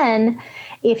 And then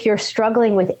if you're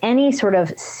struggling with any sort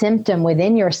of symptom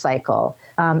within your cycle,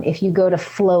 if you go to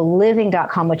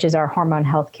flowliving.com, which is our hormone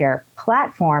healthcare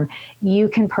platform, you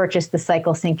can purchase the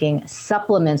cycle syncing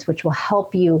supplements, which will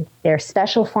help you. They're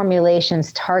special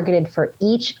formulations targeted for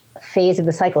each phase of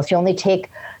the cycle. So you only take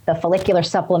the follicular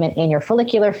supplement in your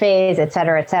follicular phase, et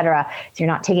cetera, et cetera. So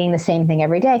you're not taking the same thing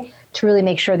every day to really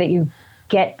make sure that you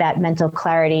get that mental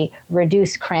clarity,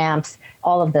 reduce cramps,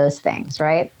 all of those things,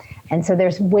 right? And so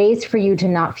there's ways for you to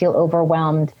not feel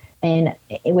overwhelmed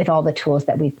with all the tools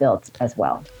that we've built as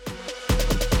well.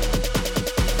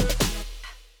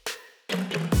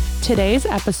 Today's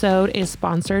episode is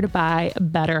sponsored by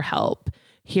BetterHelp.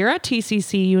 Here at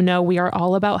TCC, you know we are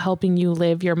all about helping you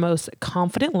live your most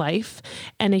confident life.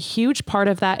 And a huge part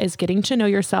of that is getting to know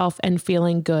yourself and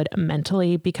feeling good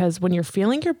mentally, because when you're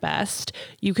feeling your best,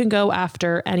 you can go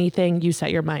after anything you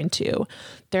set your mind to.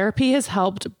 Therapy has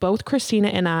helped both Christina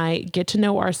and I get to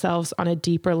know ourselves on a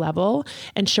deeper level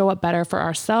and show up better for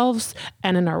ourselves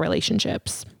and in our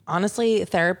relationships. Honestly,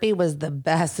 therapy was the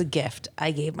best gift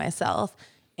I gave myself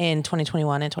in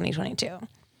 2021 and 2022.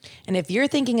 And if you're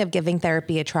thinking of giving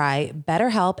therapy a try,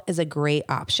 BetterHelp is a great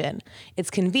option.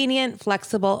 It's convenient,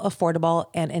 flexible, affordable,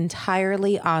 and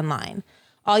entirely online.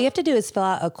 All you have to do is fill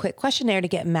out a quick questionnaire to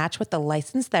get matched with a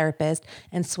licensed therapist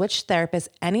and switch therapists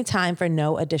anytime for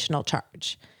no additional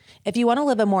charge. If you want to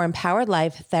live a more empowered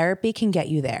life, therapy can get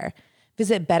you there.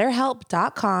 Visit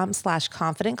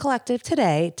betterhelp.com/confident collective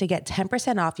today to get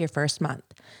 10% off your first month.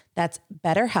 That's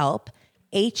BetterHelp,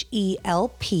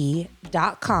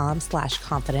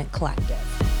 HELP.com/confident collective.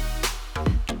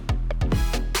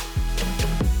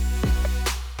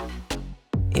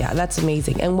 Yeah, that's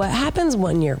amazing. And what happens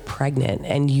when you're pregnant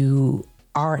and you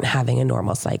aren't having a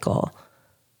normal cycle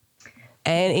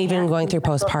and even going through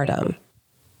postpartum?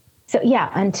 So yeah,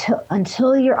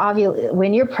 until you're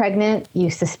when you're pregnant, you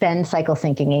suspend cycle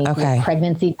syncing, your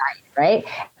pregnancy diet, right?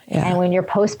 Yeah. And when you're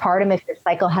postpartum, if your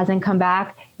cycle hasn't come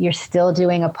back, you're still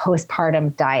doing a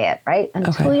postpartum diet, right?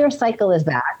 Until your cycle is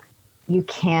back, you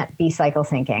can't be cycle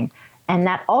syncing. And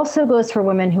that also goes for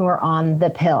women who are on the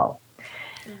pill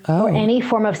or any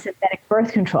form of synthetic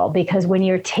birth control, because when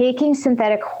you're taking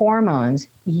synthetic hormones,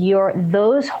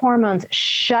 those hormones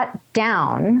shut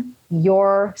down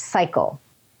your cycle.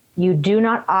 You do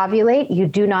not ovulate. You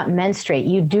do not menstruate.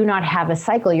 You do not have a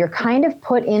cycle. You're kind of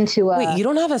put into a... Wait, you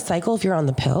don't have a cycle if you're on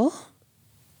the pill?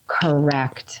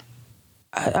 Correct.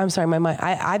 I'm sorry, my mind.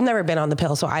 I've never been on the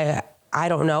pill, so I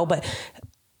don't know, but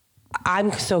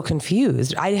I'm so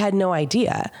confused. I had no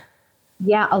idea.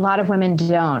 Yeah, a lot of women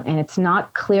don't, and it's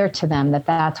not clear to them that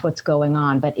that's what's going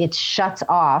on, but it shuts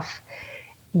off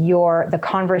the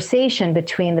conversation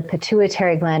between the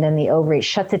pituitary gland and the ovary,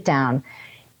 shuts it down.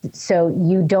 So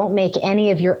you don't make any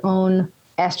of your own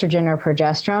estrogen or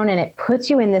progesterone, and it puts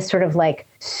you in this sort of like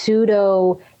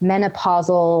pseudo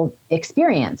menopausal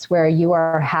experience where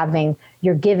you're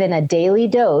given a daily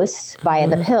dose via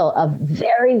the pill of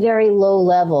very, very low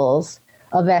levels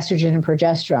of estrogen and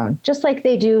progesterone, just like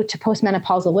they do to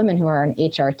postmenopausal women who are on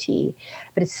HRT.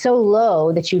 But it's so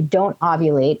low that you don't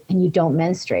ovulate and you don't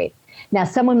menstruate. Now,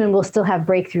 some women will still have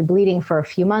breakthrough bleeding for a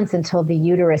few months until the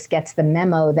uterus gets the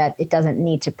memo that it doesn't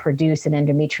need to produce an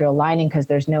endometrial lining because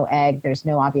there's no egg, there's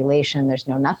no ovulation, there's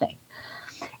no nothing.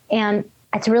 And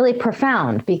it's really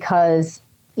profound because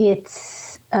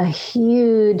it's a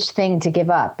huge thing to give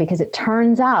up, because it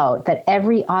turns out that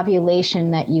every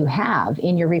ovulation that you have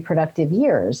in your reproductive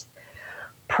years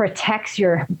protects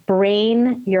your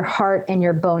brain, your heart, and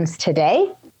your bones today.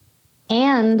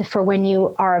 And for when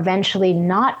you are eventually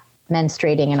not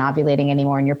menstruating and ovulating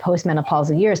anymore in your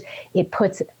postmenopausal years, it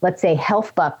puts, let's say,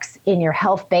 health bucks in your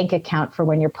health bank account for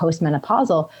when you're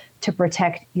postmenopausal to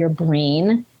protect your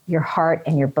brain, your heart,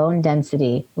 and your bone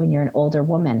density when you're an older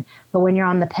woman. But when you're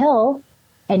on the pill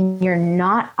and you're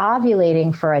not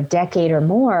ovulating for a decade or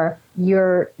more,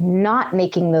 you're not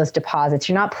making those deposits.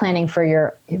 You're not planning for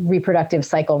your reproductive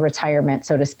cycle retirement,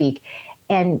 so to speak.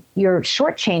 And you're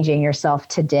shortchanging yourself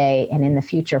today and in the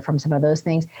future from some of those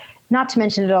things. Not to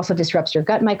mention, it also disrupts your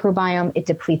gut microbiome. It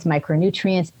depletes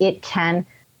micronutrients. It can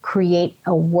create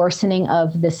a worsening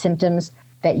of the symptoms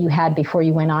that you had before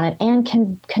you went on it, and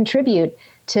can contribute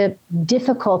to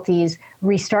difficulties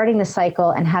restarting the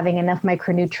cycle and having enough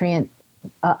micronutrient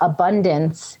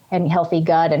abundance and healthy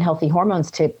gut and healthy hormones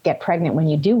to get pregnant when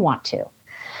you do want to.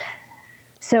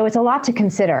 So it's a lot to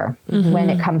consider when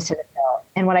it comes to the pill.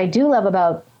 And what I do love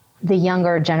about the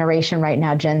younger generation right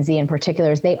now, Gen Z in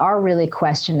particular, is they are really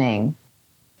questioning,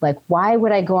 like, why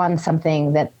would I go on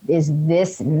something that is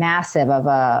this massive of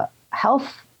a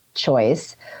health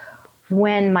choice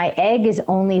when my egg is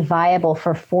only viable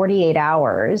for 48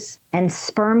 hours and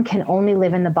sperm can only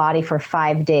live in the body for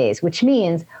 5 days, which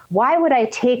means why would I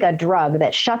take a drug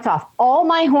that shuts off all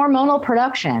my hormonal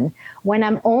production when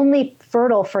I'm only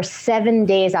fertile for 7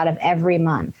 days out of every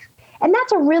month? And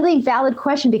that's a really valid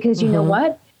question, because you know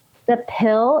what? The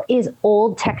pill is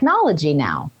old technology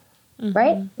now,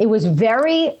 right? It was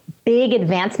very big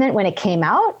advancement when it came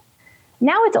out.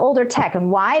 Now it's older tech.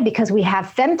 And why? Because we have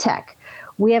femtech.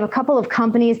 We have a couple of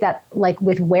companies that, like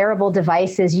with wearable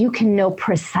devices, you can know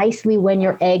precisely when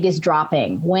your egg is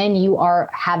dropping, when you are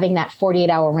having that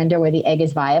 48-hour window where the egg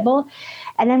is viable.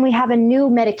 And then we have a new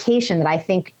medication that I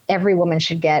think every woman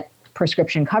should get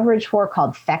prescription coverage for,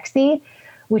 called Phexxi,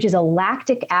 which is a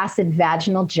lactic acid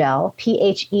vaginal gel,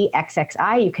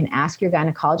 PHEXXI. You can ask your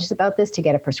gynecologist about this to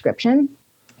get a prescription.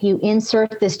 You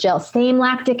insert this gel, same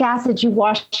lactic acid you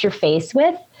washed your face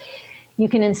with. You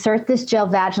can insert this gel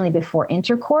vaginally before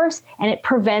intercourse, and it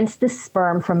prevents the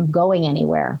sperm from going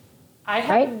anywhere. I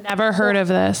have never heard of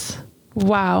this.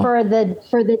 Wow. For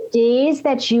the days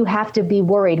that you have to be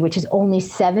worried, which is only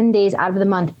 7 days out of the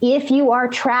month, if you are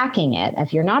tracking it.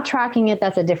 If you're not tracking it,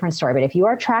 that's a different story. But if you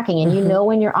are tracking and you know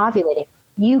when you're ovulating,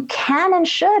 you can and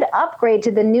should upgrade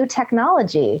to the new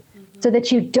technology so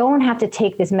that you don't have to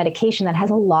take this medication that has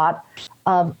a lot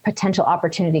of potential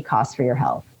opportunity costs for your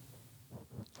health.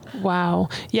 Wow.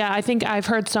 Yeah, I think I've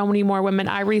heard so many more women.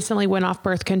 I recently went off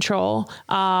birth control.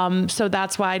 So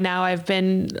that's why now I've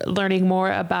been learning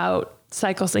more about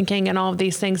cycle syncing and all of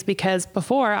these things, because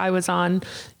before I was on,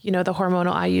 the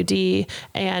hormonal IUD,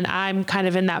 and I'm kind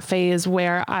of in that phase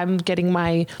where I'm getting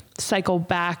my cycle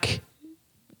back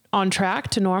on track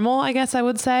to normal, I guess I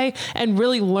would say, and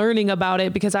really learning about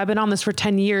it, because I've been on this for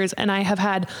 10 years and I have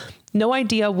had no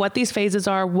idea what these phases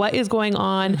are, what is going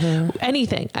on,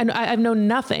 anything. And I've known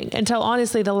nothing until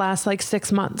honestly the last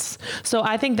 6 months. So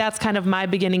I think that's kind of my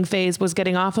beginning phase, was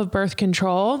getting off of birth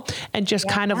control and just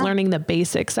kind of learning the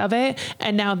basics of it.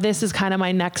 And now this is kind of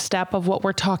my next step of what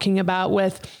we're talking about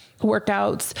with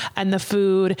workouts and the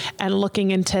food and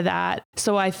looking into that.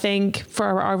 So I think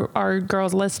for our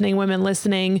girls listening, women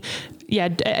listening, yeah,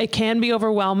 it can be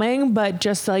overwhelming, but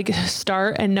just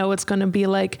start and know it's going to be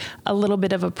a little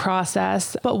bit of a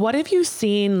process. But what have you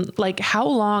seen, how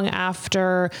long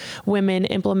after women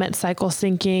implement cycle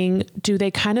syncing do they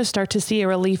kind of start to see a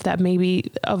relief that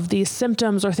maybe of these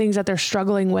symptoms or things that they're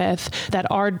struggling with that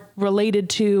are related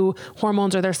to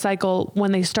hormones or their cycle?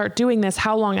 When they start doing this,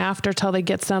 how long after till they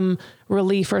get some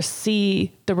relief or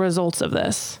see the results of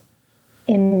this?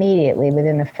 Immediately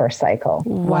within the first cycle.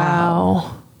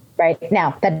 Wow. Right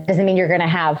now, that doesn't mean you're going to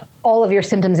have all of your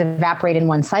symptoms evaporate in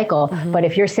one cycle. But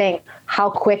if you're saying,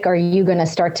 how quick are you going to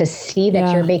start to see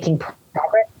that you're making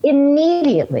progress?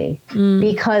 Immediately,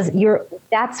 because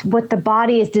that's what the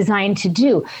body is designed to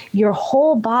do. Your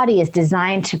whole body is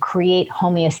designed to create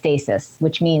homeostasis,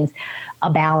 which means a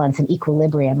balance and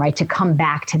equilibrium, right? To come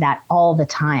back to that all the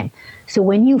time. So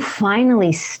when you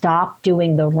finally stop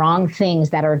doing the wrong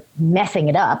things that are messing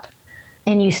it up,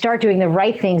 and you start doing the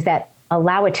right things that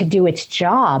allow it to do its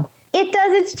job, it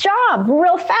does its job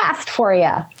real fast for you.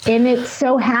 And it's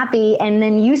so happy. And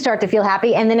then you start to feel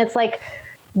happy. And then it's like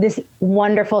this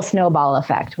wonderful snowball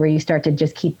effect where you start to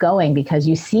just keep going because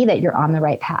you see that you're on the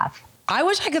right path. I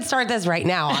wish I could start this right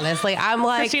now, honestly. I'm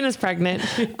like, Christina's pregnant.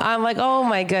 I'm like, oh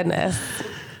my goodness.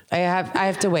 I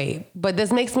have to wait. But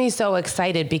this makes me so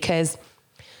excited because,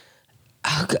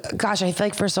 oh gosh, I feel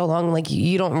like for so long,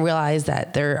 you don't realize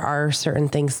that there are certain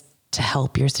things to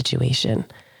help your situation,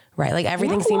 right?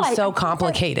 Everything seems so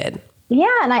complicated.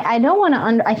 And I don't want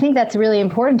to, I think that's really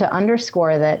important to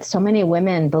underscore that so many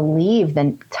women believe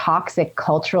the toxic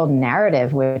cultural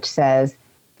narrative, which says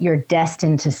you're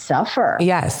destined to suffer.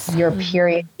 Yes. Your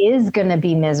period is going to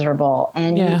be miserable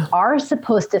and you are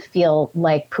supposed to feel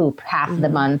like poop half the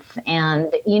month.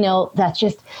 And, that's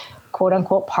just quote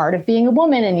unquote part of being a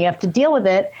woman and you have to deal with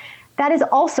it. That is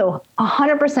also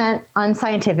 100%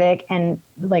 unscientific and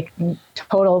like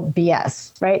total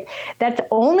BS, right? That's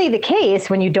only the case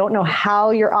when you don't know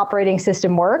how your operating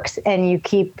system works and you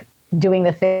keep doing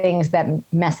the things that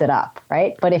mess it up,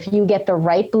 right? But if you get the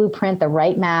right blueprint, the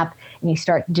right map, and you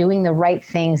start doing the right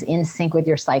things in sync with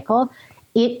your cycle,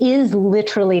 it is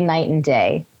literally night and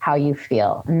day how you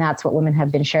feel. And that's what women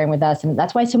have been sharing with us. And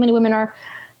that's why so many women are,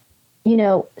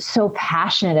 so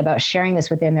passionate about sharing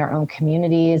this within their own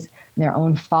communities, their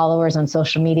own followers on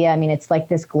social media. I mean, it's like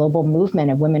this global movement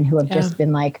of women who have just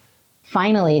been like,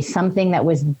 finally, something that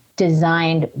was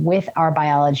designed with our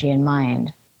biology in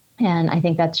mind. And I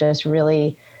think that's just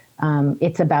really,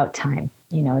 it's about time,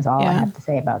 is all I have to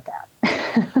say about that.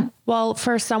 Well,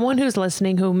 for someone who's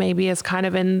listening who maybe is kind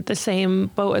of in the same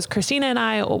boat as Christina and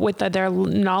I with their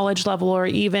knowledge level, or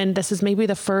even this is maybe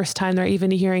the first time they're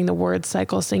even hearing the word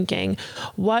cycle syncing,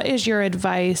 what is your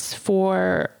advice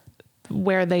for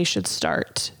where they should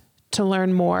start to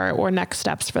learn more or next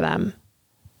steps for them?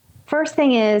 First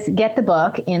thing is get the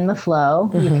book, In the Flow.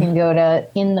 Mm-hmm. You can go to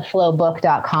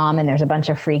intheflowbook.com and there's a bunch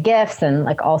of free gifts and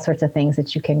like all sorts of things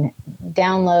that you can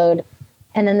download.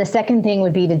 And then the second thing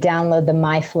would be to download the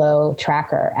MyFlow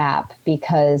Tracker app,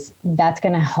 because that's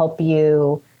going to help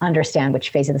you understand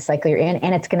which phase of the cycle you're in.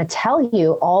 And it's going to tell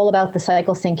you all about the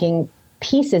cycle syncing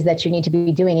pieces that you need to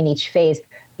be doing in each phase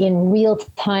in real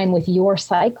time with your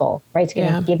cycle, right? It's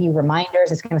going to give you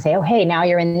reminders. It's going to say, oh, hey, now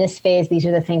you're in this phase. These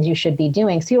are the things you should be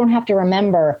doing. So you don't have to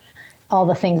remember all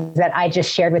the things that I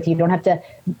just shared with you. You don't have to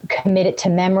commit it to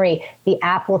memory. The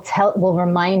app will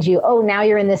remind you, oh, now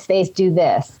you're in this phase, do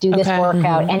this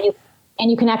workout. Mm-hmm.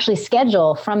 And you can actually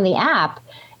schedule from the app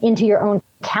into your own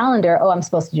calendar. Oh, I'm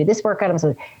supposed to do this workout.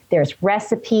 There's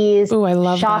recipes, I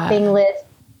love shopping lists,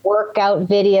 workout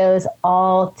videos,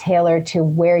 all tailored to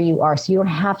where you are. So you don't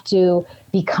have to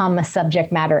become a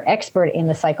subject matter expert in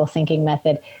the cycle syncing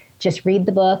method. Just read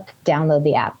the book, download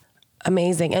the app.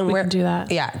 Amazing. And we can do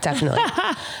that. Yeah, definitely.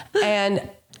 And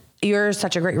you're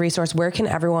such a great resource. Where can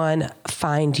everyone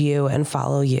find you and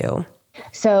follow you?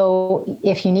 So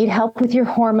if you need help with your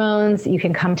hormones, you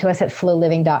can come to us at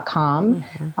flowliving.com.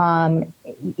 Mm-hmm.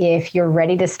 If you're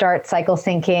ready to start cycle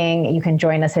syncing, you can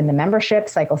join us in the membership,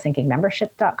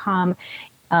 cyclesyncingmembership.com.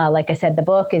 Like I said, the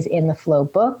book is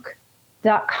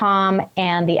intheflowbook.com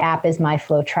and the app is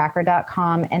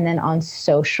myflowtracker.com. And then on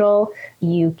social,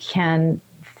 you can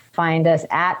find us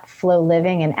at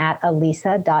flowliving and at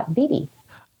alisa.vitti.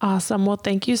 Awesome. Well,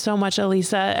 thank you so much,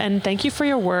 Alisa. And thank you for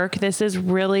your work. This is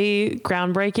really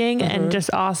groundbreaking and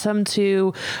just awesome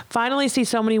to finally see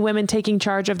so many women taking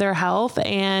charge of their health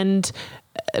and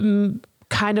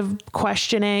kind of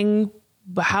questioning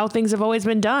how things have always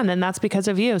been done. And that's because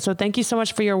of you. So thank you so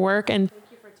much for your work. And thank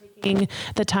you for taking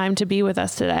the time to be with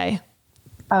us today.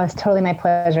 Oh, it's totally my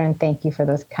pleasure. And thank you for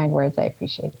those kind words. I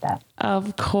appreciate that.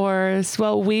 Of course.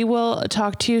 Well, we will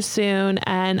talk to you soon.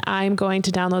 And I'm going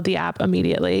to download the app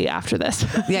immediately after this.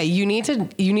 Yeah, you need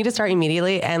to start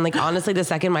immediately. And like, honestly, the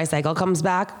second my cycle comes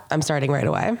back, I'm starting right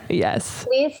away. Yes.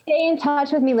 Please stay in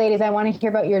touch with me, ladies. I want to hear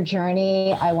about your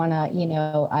journey. I want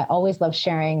to, I always love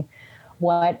sharing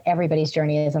what everybody's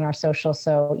journey is on our social.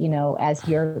 So, as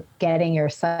you're getting your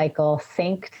cycle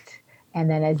synced, and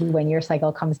then when your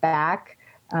cycle comes back,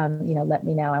 let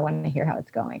me know. I want to hear how it's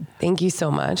going. Thank you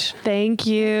so much. Thank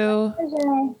you.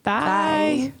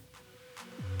 Bye.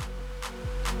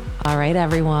 All right,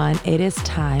 everyone. It is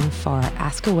time for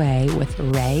Ask Away with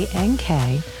Ray and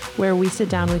Kay, where we sit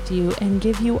down with you and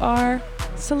give you our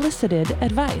solicited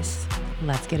advice.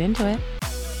 Let's get into it.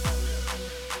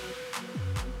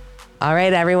 All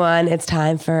right, everyone. It's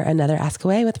time for another Ask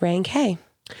Away with Ray and Kay.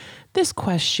 This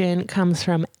question comes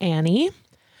from Annie.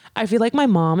 I feel like my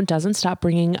mom doesn't stop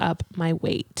bringing up my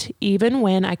weight, even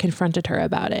when I confronted her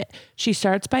about it. She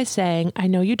starts by saying, I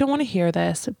know you don't want to hear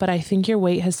this, but I think your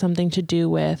weight has something to do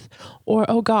with, or,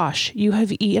 oh gosh, you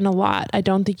have eaten a lot. I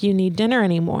don't think you need dinner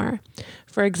anymore.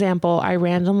 For example, I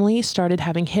randomly started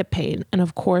having hip pain, and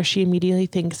of course she immediately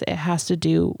thinks it has to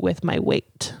do with my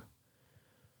weight.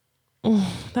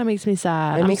 That makes me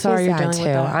sad. I'm sorry you're dealing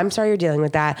with that. I'm sorry you're dealing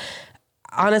with that.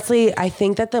 Honestly, I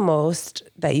think that the most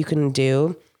that you can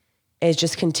do is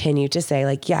just continue to say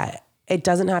like, yeah, it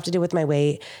doesn't have to do with my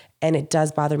weight. And it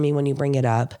does bother me when you bring it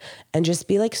up, and just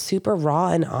be like super raw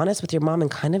and honest with your mom,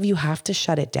 and kind of, you have to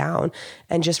shut it down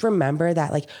and just remember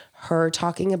that like her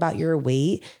talking about your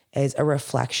weight is a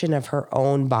reflection of her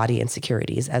own body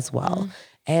insecurities as well.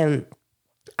 And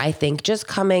I think just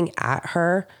coming at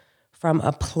her from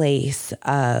a place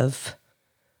of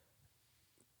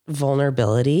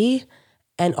vulnerability,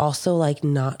 and also like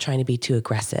not trying to be too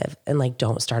aggressive, and like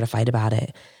don't start a fight about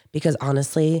it, because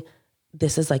honestly,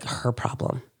 this is like her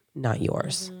problem. not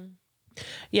yours.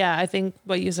 Yeah, I think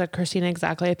what you said, Christina,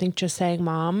 exactly. I think just saying,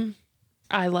 Mom,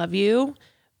 I love you,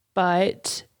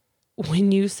 but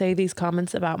when you say these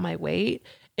comments about my weight,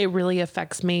 it really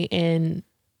affects me in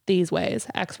these ways,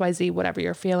 XYZ, whatever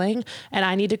you're feeling. And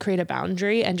I need to create a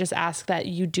boundary and just ask that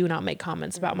you do not make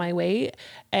comments about my weight.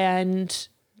 And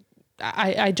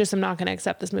I just am not going to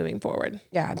accept this moving forward.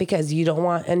 Yeah, because you don't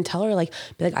want, and tell her like,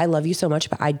 be like, I love you so much,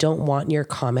 but I don't want your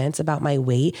comments about my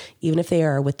weight, even if they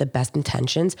are with the best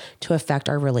intentions, to affect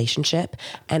our relationship.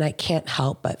 And I can't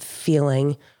help but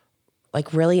feeling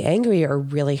like really angry or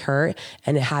really hurt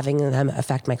and having them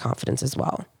affect my confidence as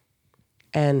well.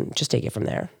 And just take it from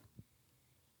there.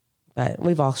 But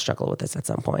we've all struggled with this at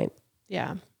some point.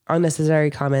 Yeah. Unnecessary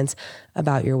comments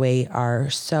about your weight are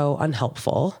so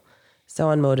unhelpful, so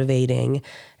unmotivating,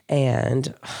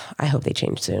 and I hope they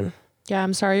change soon. Yeah,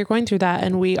 I'm sorry you're going through that,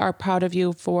 and we are proud of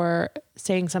you for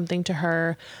saying something to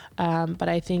her. But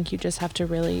I think you just have to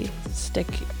really stick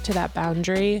to that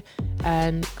boundary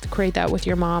and create that with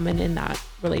your mom and in that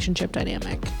relationship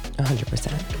dynamic.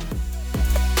 100%.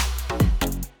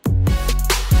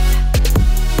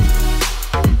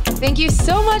 Thank you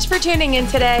so much for tuning in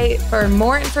today. For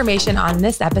more information on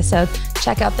this episode,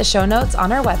 check out the show notes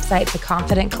on our website,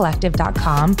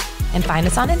 theconfidentcollective.com, and find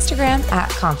us on Instagram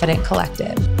at Confident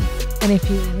Collective. And if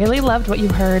you really loved what you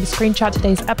heard, screenshot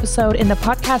today's episode in the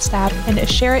podcast app and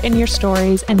share it in your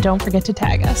stories, and don't forget to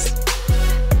tag us.